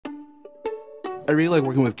I really like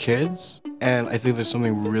working with kids, and I think there's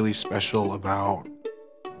something really special about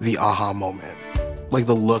the aha moment. Like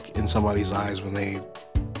the look in somebody's eyes when they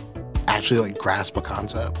actually like grasp a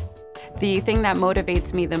concept. The thing that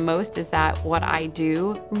motivates me the most is that what I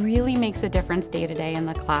do really makes a difference day to day in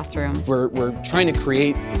the classroom. We're trying to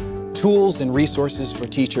create tools and resources for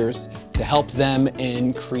teachers to help them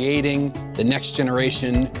in creating the next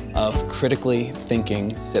generation of critically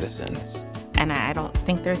thinking citizens. And I don't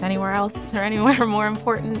think there's anywhere else or anywhere more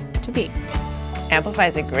important to be. Amplify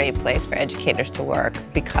is a great place for educators to work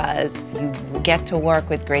because you get to work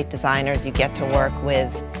with great designers, you get to work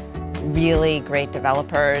with really great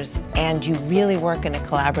developers, and you really work in a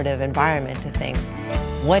collaborative environment to think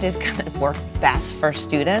what is going to work best for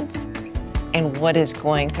students and what is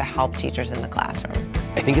going to help teachers in the classroom.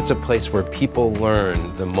 I think it's a place where people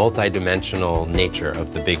learn the multidimensional nature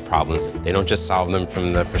of the big problems. They don't just solve them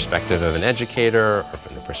from the perspective of an educator or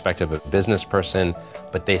from the perspective of a business person,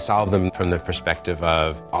 but they solve them from the perspective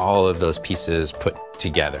of all of those pieces put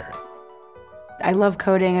together. I love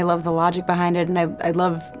coding, I love the logic behind it, and I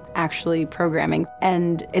love actually programming.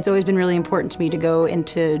 And it's always been really important to me to go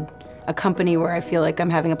into a company where I feel like I'm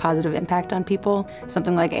having a positive impact on people.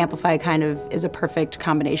 Something like Amplify kind of is a perfect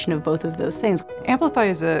combination of both of those things. Amplify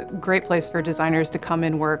is a great place for designers to come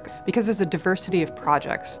and work because there's a diversity of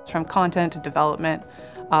projects, from content to development.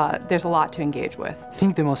 There's a lot to engage with. I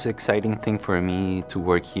think the most exciting thing for me to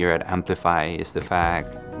work here at Amplify is the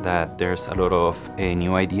fact that there's a lot of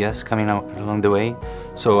new ideas coming out along the way.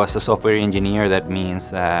 So as a software engineer, that means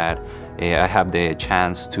that I have the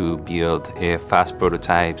chance to build fast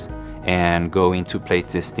prototypes and go into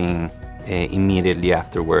playtesting immediately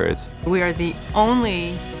afterwards. We are the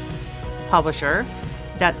only publisher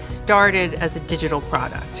that started as a digital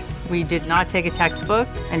product. We did not take a textbook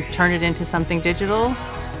and turn it into something digital.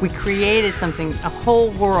 We created something, a whole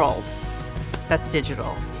world that's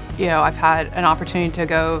digital. You know, I've had an opportunity to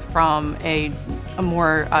go from a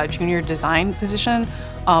more junior design position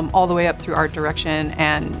all the way up through art direction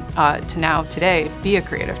and to now, today, be a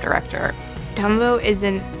creative director. Dumbo is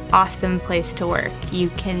an awesome place to work. You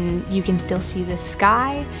can still see the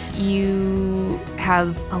sky. You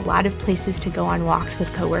have a lot of places to go on walks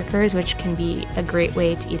with coworkers, which can be a great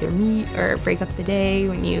way to either meet or break up the day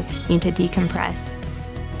when you need to decompress.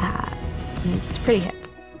 It's pretty hip.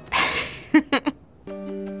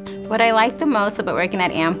 What I like the most about working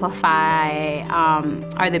at Amplify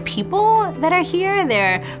are the people that are here.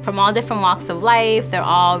 They're from all different walks of life. They're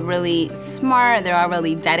all really smart. They're all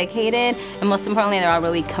really dedicated. And most importantly, they're all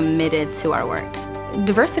really committed to our work.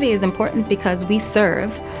 Diversity is important because we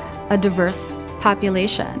serve a diverse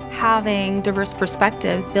population. Having diverse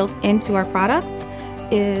perspectives built into our products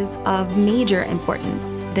is of major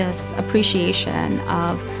importance. This appreciation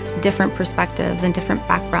of different perspectives and different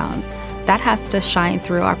backgrounds, that has to shine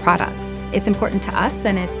through our products. It's important to us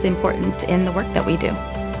and it's important in the work that we do.